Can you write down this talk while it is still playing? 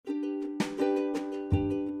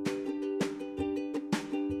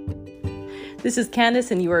This is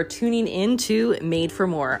Candace, and you are tuning in to Made for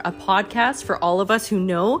More, a podcast for all of us who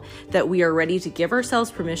know that we are ready to give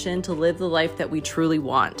ourselves permission to live the life that we truly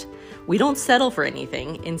want. We don't settle for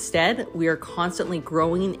anything. Instead, we are constantly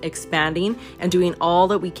growing, expanding, and doing all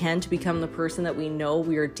that we can to become the person that we know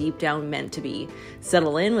we are deep down meant to be.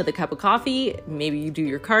 Settle in with a cup of coffee, maybe you do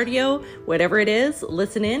your cardio, whatever it is,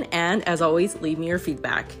 listen in, and as always, leave me your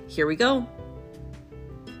feedback. Here we go.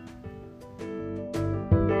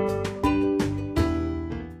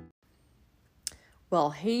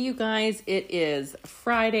 Well, hey, you guys, it is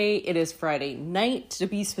Friday. It is Friday night to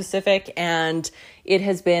be specific, and it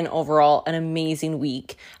has been overall an amazing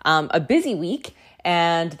week, a busy week,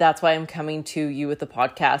 and that's why I'm coming to you with the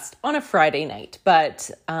podcast on a Friday night. But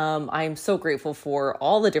I'm so grateful for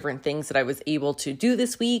all the different things that I was able to do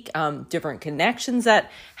this week, different connections that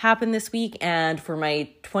happened this week, and for my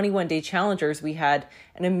 21-day challengers, we had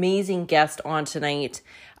an amazing guest on tonight,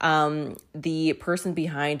 the person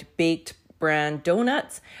behind Baked Brand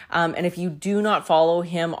Donuts. And if you do not follow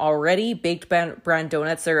him already, Baked Brand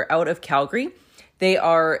Donuts, they're out of Calgary. They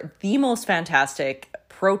are the most fantastic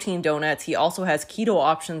protein donuts. He also has keto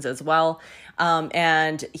options as well.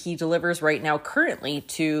 And he delivers right now currently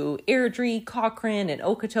to Airdrie, Cochrane, and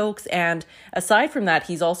Okotoks. And aside from that,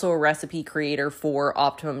 he's also a recipe creator for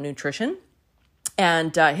Optimum Nutrition.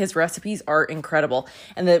 And his recipes are incredible.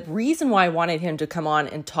 And the reason why I wanted him to come on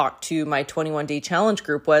and talk to my 21-day challenge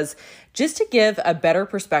group was just to give a better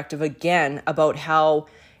perspective again about how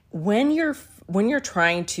when you're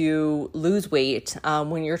trying to lose weight,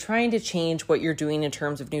 when you're trying to change what you're doing in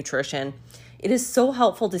terms of nutrition, it is so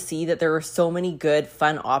helpful to see that there are so many good,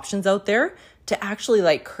 fun options out there to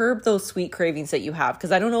actually curb those sweet cravings that you have.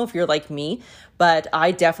 Because I don't know if you're like me, but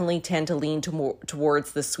I definitely tend to lean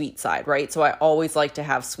towards the sweet side, right? So I always like to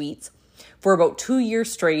have sweets. For about 2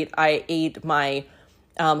 years straight, I ate my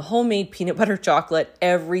homemade peanut butter chocolate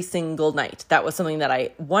every single night. That was something that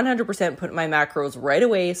I 100% put in my macros right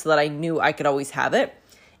away so that I knew I could always have it.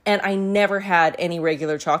 And I never had any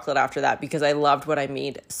regular chocolate after that because I loved what I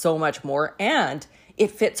made so much more, and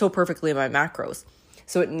it fit so perfectly in my macros.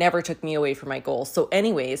 So it never took me away from my goals. So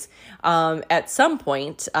anyways, at some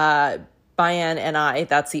point, Bayan and I,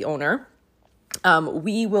 that's the owner,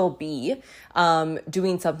 we will be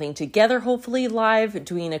doing something together, hopefully live,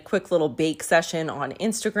 doing a quick little bake session on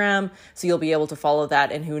Instagram. So you'll be able to follow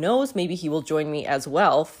that. And who knows, maybe he will join me as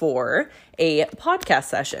well for a podcast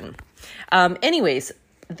session. Anyways,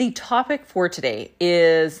 the topic for today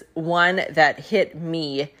is one that hit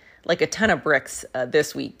me like a ton of bricks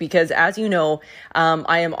this week, because as you know,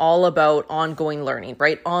 I am all about ongoing learning,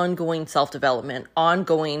 right? Ongoing self-development,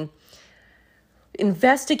 ongoing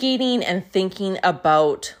investigating and thinking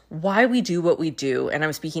about why we do what we do. And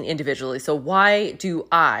I'm speaking individually. So why do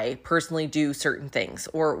I personally do certain things?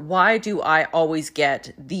 Or why do I always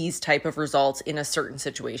get these type of results in a certain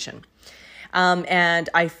situation? And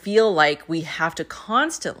I feel like we have to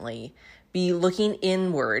constantly be looking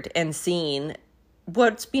inward and seeing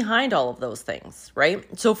what's behind all of those things, right?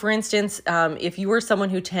 So for instance, if you are someone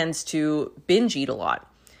who tends to binge eat a lot,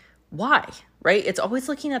 why, right? It's always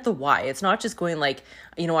looking at the why. It's not just going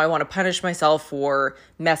I want to punish myself for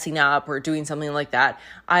messing up or doing something like that.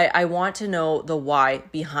 I want to know the why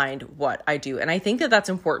behind what I do. And I think that that's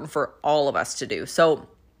important for all of us to do. So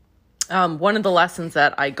one of the lessons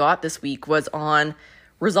that I got this week was on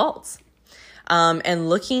results, and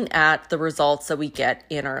looking at the results that we get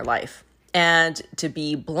in our life. And to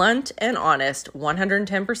be blunt and honest,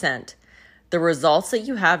 110%, the results that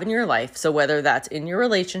you have in your life, so whether that's in your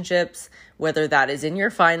relationships, whether that is in your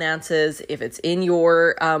finances, if it's in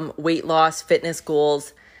your weight loss, fitness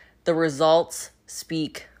goals, the results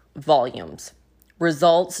speak volumes.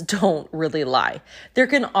 Results don't really lie. There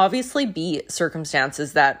can obviously be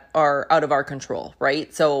circumstances that are out of our control,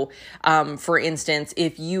 right? So, for instance,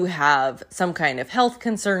 if you have some kind of health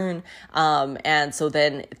concern, and so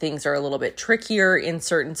then things are a little bit trickier in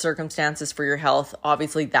certain circumstances for your health,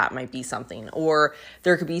 obviously that might be something. Or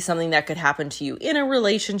there could be something that could happen to you in a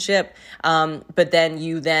relationship, but then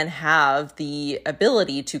you then have the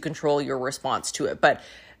ability to control your response to it. But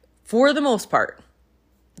for the most part,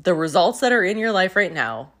 the results that are in your life right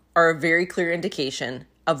now are a very clear indication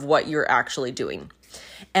of what you're actually doing.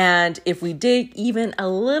 And if we dig even a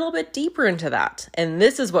little bit deeper into that, and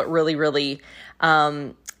this is what really, really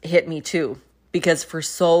hit me too, because for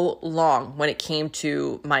so long when it came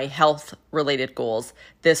to my health related goals,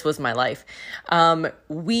 this was my life.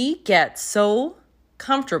 We get so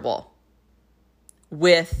comfortable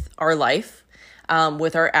with our life,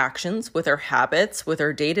 with our actions, with our habits, with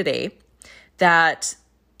our day-to-day, that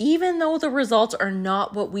even though the results are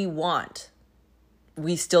not what we want,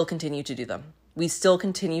 we still continue to do them. We still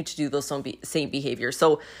continue to do those same behaviors.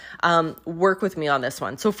 So work with me on this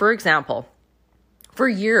one. So for example, for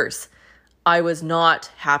years, I was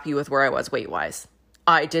not happy with where I was weight-wise.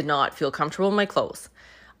 I did not feel comfortable in my clothes.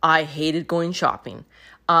 I hated going shopping.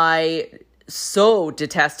 I so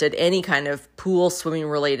detested any kind of pool swimming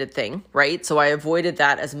related thing, right? So I avoided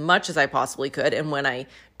that as much as I possibly could. And when I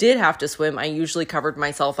did have to swim, I usually covered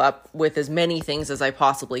myself up with as many things as I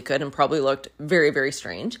possibly could and probably looked very, very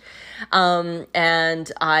strange.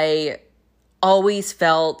 And I always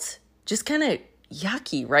felt just kind of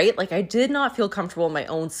yucky, right? Like I did not feel comfortable in my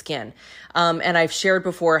own skin. And I've shared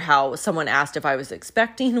before how someone asked if I was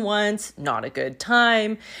expecting once, not a good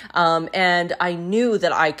time. And I knew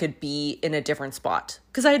that I could be in a different spot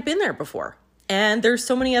because I had been there before. And there's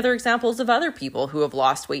so many other examples of other people who have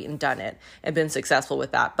lost weight and done it and been successful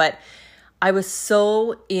with that. But I was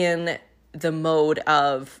so in the mode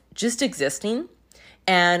of just existing.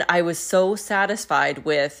 And I was so satisfied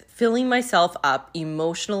with filling myself up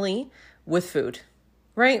emotionally with food,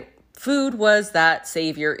 right? Food was that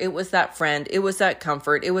savior. It was that friend. It was that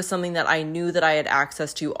comfort. It was something that I knew that I had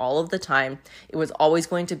access to all of the time. It was always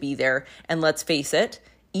going to be there. And let's face it,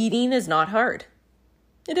 eating is not hard.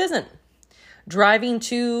 It isn't. Driving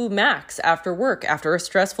to Mac's after work, after a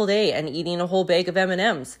stressful day and eating a whole bag of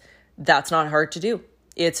M&Ms, that's not hard to do.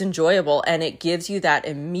 It's enjoyable and it gives you that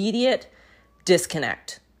immediate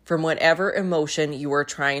disconnect from whatever emotion you are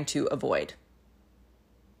trying to avoid.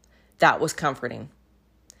 That was comforting.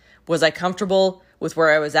 Was I comfortable with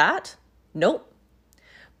where I was at? Nope.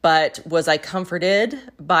 But was I comforted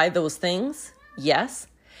by those things? Yes.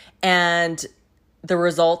 And the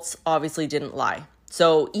results obviously didn't lie.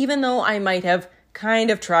 So even though I might have kind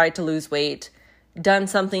of tried to lose weight, done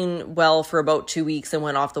something well for about 2 weeks and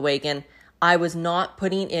went off the wagon, I was not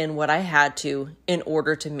putting in what I had to in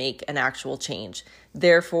order to make an actual change.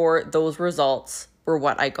 Therefore, those results were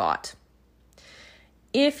what I got.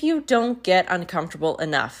 If you don't get uncomfortable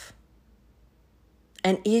enough,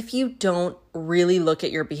 and if you don't really look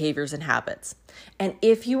at your behaviors and habits, and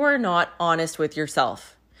if you are not honest with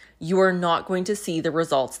yourself, you are not going to see the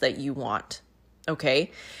results that you want,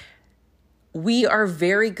 okay? We are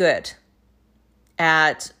very good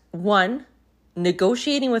at, one,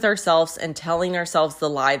 negotiating with ourselves and telling ourselves the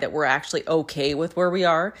lie that we're actually okay with where we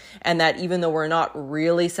are, and that even though we're not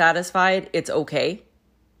really satisfied, it's okay.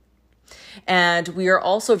 And we are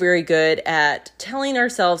also very good at telling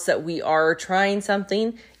ourselves that we are trying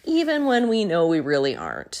something even when we know we really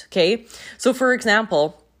aren't. Okay. So for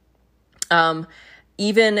example, and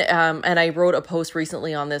I wrote a post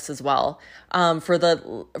recently on this as well,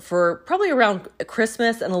 for probably around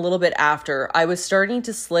Christmas and a little bit after, I was starting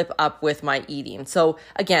to slip up with my eating. So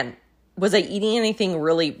again, was I eating anything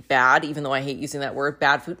really bad, even though I hate using that word,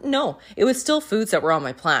 bad food? No, it was still foods that were on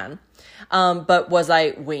my plan. But was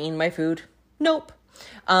I weighing my food? Nope.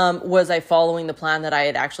 Was I following the plan that I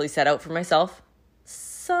had actually set out for myself?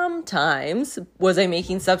 Sometimes. Was I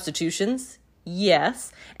making substitutions?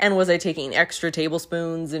 Yes. And was I taking extra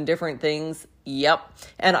tablespoons and different things? Yep.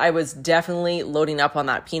 And I was definitely loading up on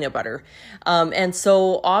that peanut butter. And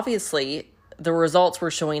so obviously the results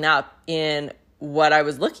were showing up in what I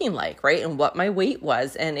was looking like, right? And what my weight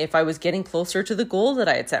was, and if I was getting closer to the goal that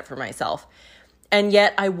I had set for myself. And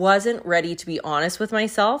yet I wasn't ready to be honest with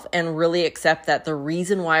myself and really accept that the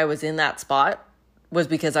reason why I was in that spot was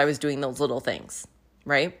because I was doing those little things,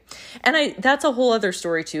 right? And that's a whole other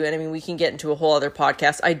story too. And I mean, we can get into a whole other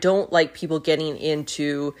podcast. I don't like people getting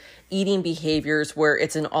into eating behaviors where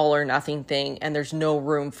it's an all or nothing thing and there's no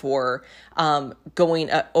room for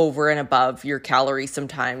going over and above your calories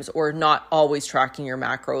sometimes, or not always tracking your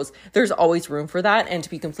macros. There's always room for that. And to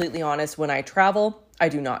be completely honest, when I travel, I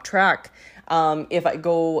do not track. If I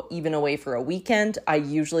go even away for a weekend, I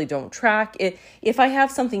usually don't track it. If I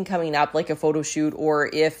have something coming up, like a photo shoot, or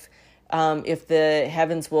if the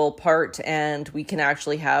heavens will part and we can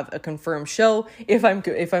actually have a confirmed show, if I'm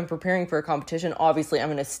preparing for a competition, obviously I'm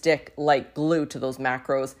going to stick like glue to those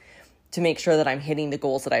macros to make sure that I'm hitting the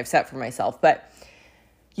goals that I've set for myself. But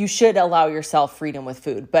you should allow yourself freedom with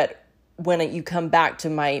food. But when you come back to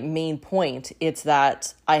my main point, it's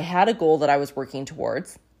that I had a goal that I was working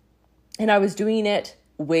towards. And I was doing it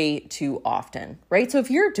way too often, right? So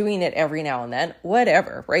if you're doing it every now and then,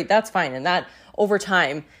 whatever, right? That's fine. And that over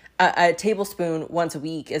time, a tablespoon once a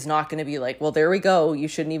week is not going to be like, well, there we go. You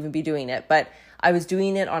shouldn't even be doing it. But I was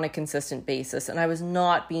doing it on a consistent basis. And I was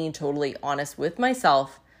not being totally honest with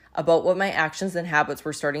myself about what my actions and habits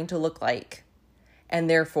were starting to look like. And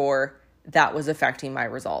therefore, that was affecting my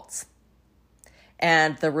results.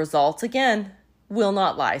 And the results, again, will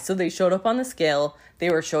not lie. So they showed up on the scale.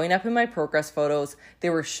 They were showing up in my progress photos. They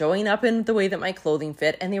were showing up in the way that my clothing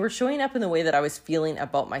fit, and they were showing up in the way that I was feeling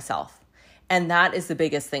about myself. And that is the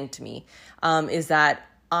biggest thing to me, is that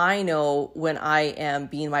I know when I am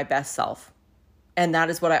being my best self. And that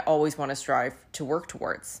is what I always want to strive to work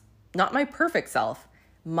towards. Not my perfect self,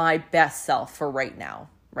 my best self for right now,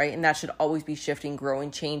 right? And that should always be shifting,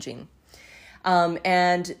 growing, changing.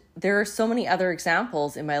 And there are so many other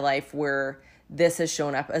examples in my life where this has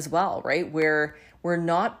shown up as well, right? Where we're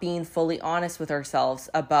not being fully honest with ourselves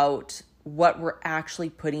about what we're actually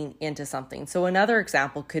putting into something. So another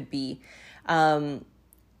example could be,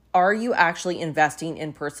 are you actually investing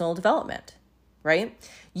in personal development, right?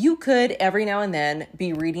 You could every now and then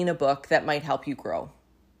be reading a book that might help you grow.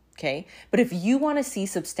 Okay. But if you want to see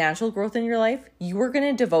substantial growth in your life, you are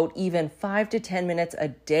going to devote even 5 to 10 minutes a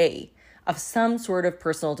day of some sort of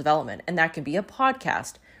personal development. And that can be a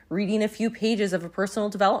podcast, reading a few pages of a personal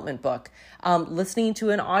development book, listening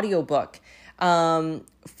to an audiobook,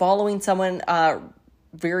 following someone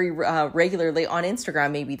very regularly on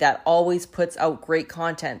Instagram, maybe, that always puts out great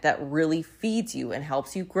content that really feeds you and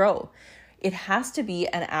helps you grow. It has to be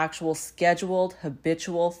an actual scheduled,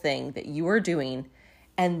 habitual thing that you are doing,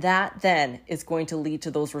 and that then is going to lead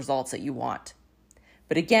to those results that you want.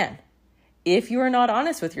 But again, if you are not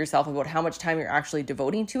honest with yourself about how much time you're actually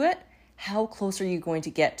devoting to it, how close are you going to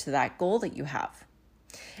get to that goal that you have?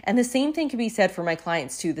 And the same thing can be said for my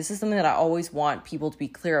clients too. This is something that I always want people to be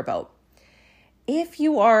clear about. If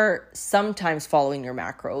you are sometimes following your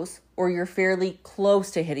macros, or you're fairly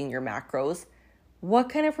close to hitting your macros, what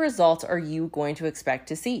kind of results are you going to expect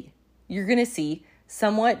to see? You're going to see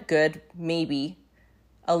somewhat good, maybe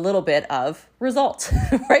a little bit of results,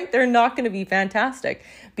 right? They're not going to be fantastic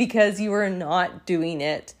because you are not doing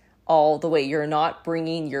it all the way. You're not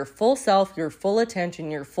bringing your full self, your full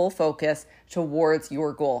attention, your full focus towards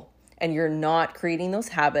your goal. And you're not creating those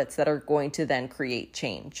habits that are going to then create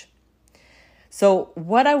change. So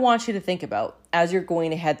what I want you to think about as you're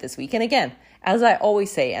going ahead this week, and again, as I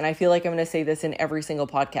always say, and I feel like I'm going to say this in every single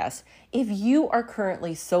podcast, if you are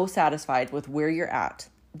currently so satisfied with where you're at,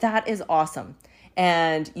 that is awesome.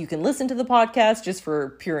 And you can listen to the podcast just for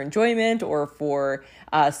pure enjoyment or for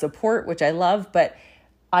support, which I love. But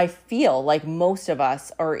I feel like most of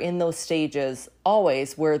us are in those stages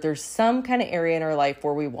always where there's some kind of area in our life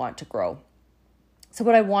where we want to grow. So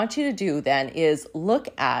what I want you to do then is look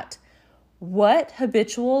at what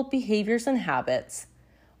habitual behaviors and habits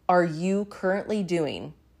are you currently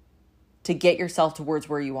doing to get yourself towards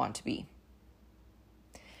where you want to be.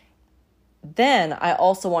 Then I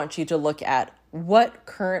also want you to look at what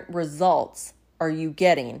current results are you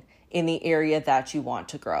getting in the area that you want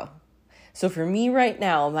to grow. So for me right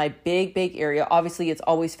now, my big area, obviously it's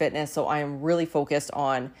always fitness. So I am really focused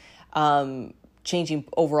on changing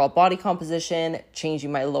overall body composition,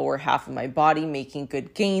 changing my lower half of my body, making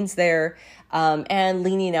good gains there, and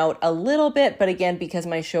leaning out a little bit. But again, because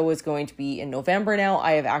my show is going to be in November now,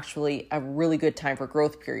 I have actually a really good time for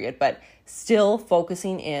growth period, but still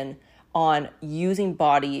focusing in on using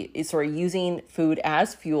food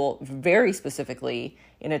as fuel very specifically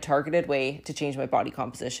in a targeted way to change my body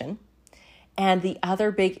composition. And the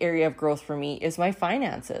other big area of growth for me is my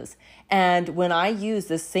finances. And when I use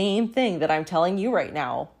the same thing that I'm telling you right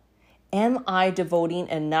now, am I devoting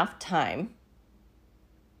enough time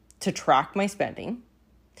to track my spending?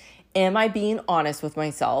 Am I being honest with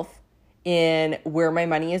myself in where my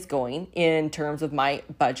money is going in terms of my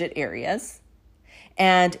budget areas?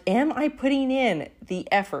 And am I putting in the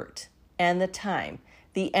effort and the time,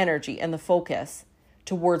 the energy and the focus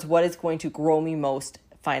towards what is going to grow me most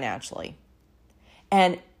financially?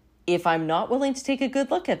 And if I'm not willing to take a good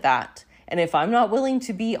look at that, and if I'm not willing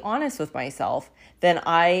to be honest with myself, then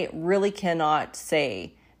I really cannot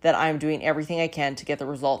say that I'm doing everything I can to get the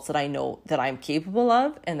results that I know that I'm capable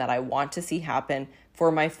of and that I want to see happen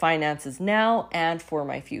for my finances now and for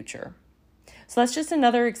my future. So that's just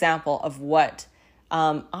another example of what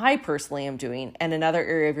I personally am doing, and another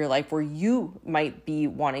area of your life where you might be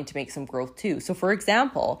wanting to make some growth too. So for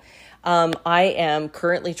example, I am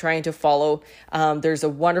currently trying to follow, there's a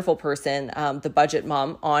wonderful person, the Budget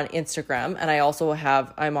Mom on Instagram, and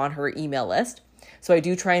I'm on her email list. So I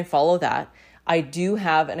do try and follow that. I do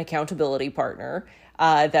have an accountability partner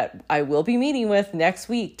that I will be meeting with next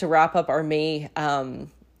week to wrap up our May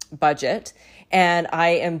budget. And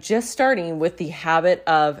I am just starting with the habit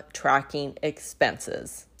of tracking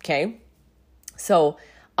expenses. Okay. So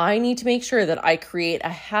I need to make sure that I create a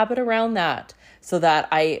habit around that so that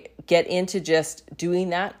I get into just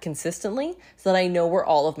doing that consistently so that I know where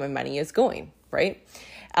all of my money is going. Right.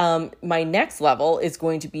 My next level is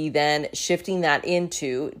going to be then shifting that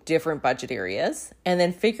into different budget areas and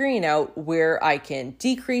then figuring out where I can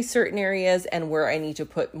decrease certain areas and where I need to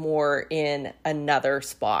put more in another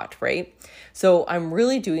spot, right? So I'm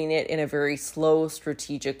really doing it in a very slow,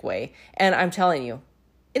 strategic way. And I'm telling you,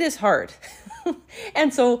 it is hard.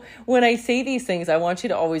 And so when I say these things, I want you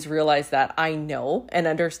to always realize that I know and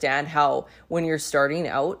understand how when you're starting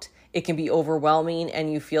out, it can be overwhelming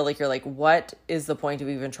and you feel like you're like, what is the point of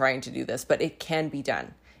even trying to do this? But it can be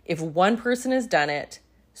done. If one person has done it,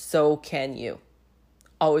 so can you.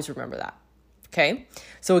 Always remember that. Okay.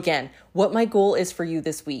 So again, what my goal is for you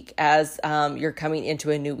this week as you're coming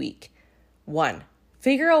into a new week. 1,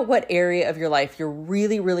 figure out what area of your life you're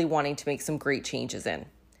really, really wanting to make some great changes in.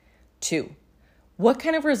 2, what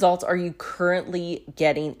kind of results are you currently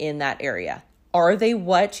getting in that area? Are they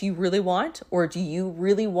what you really want, or do you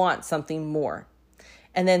really want something more?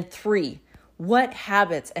 And then 3, what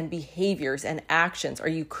habits and behaviors and actions are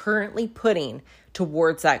you currently putting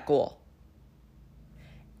towards that goal?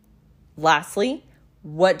 Lastly,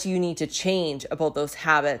 what do you need to change about those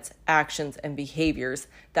habits, actions, and behaviors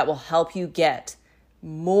that will help you get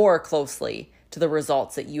more closely to the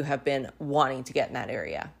results that you have been wanting to get in that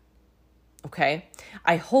area? Okay,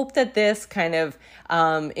 I hope that this kind of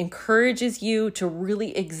encourages you to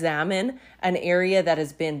really examine an area that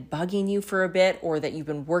has been bugging you for a bit or that you've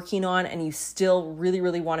been working on and you still really,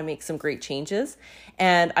 really want to make some great changes.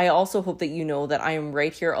 And I also hope that you know that I am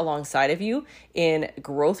right here alongside of you in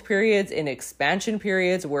growth periods, in expansion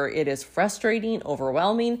periods where it is frustrating,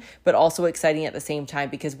 overwhelming, but also exciting at the same time,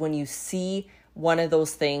 because when you see one of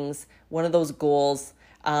those things, one of those goals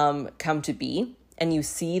come to be, and you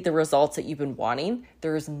see the results that you've been wanting,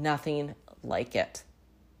 there is nothing like it.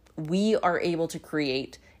 We are able to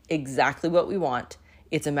create exactly what we want.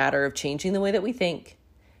 It's a matter of changing the way that we think,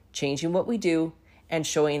 changing what we do, and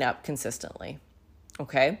showing up consistently.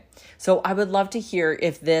 Okay? So I would love to hear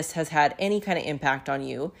if this has had any kind of impact on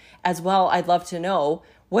you. As well, I'd love to know,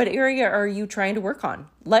 what area are you trying to work on?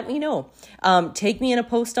 Let me know. Take me in a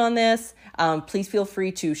post on this. Please feel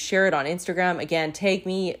free to share it on Instagram. Again, tag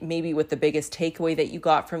me maybe with the biggest takeaway that you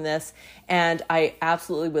got from this. And I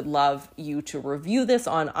absolutely would love you to review this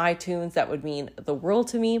on iTunes. That would mean the world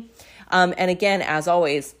to me. And again, as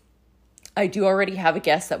always, I do already have a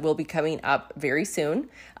guest that will be coming up very soon.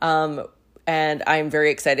 And I'm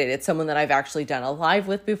very excited. It's someone that I've actually done a live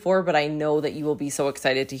with before, but I know that you will be so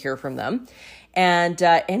excited to hear from them. And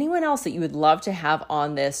anyone else that you would love to have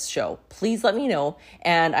on this show, please let me know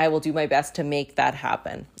and I will do my best to make that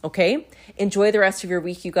happen. Okay? Enjoy the rest of your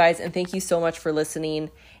week, you guys, and thank you so much for listening.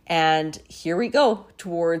 And here we go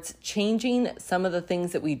towards changing some of the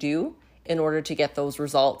things that we do in order to get those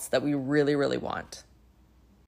results that we really, really want.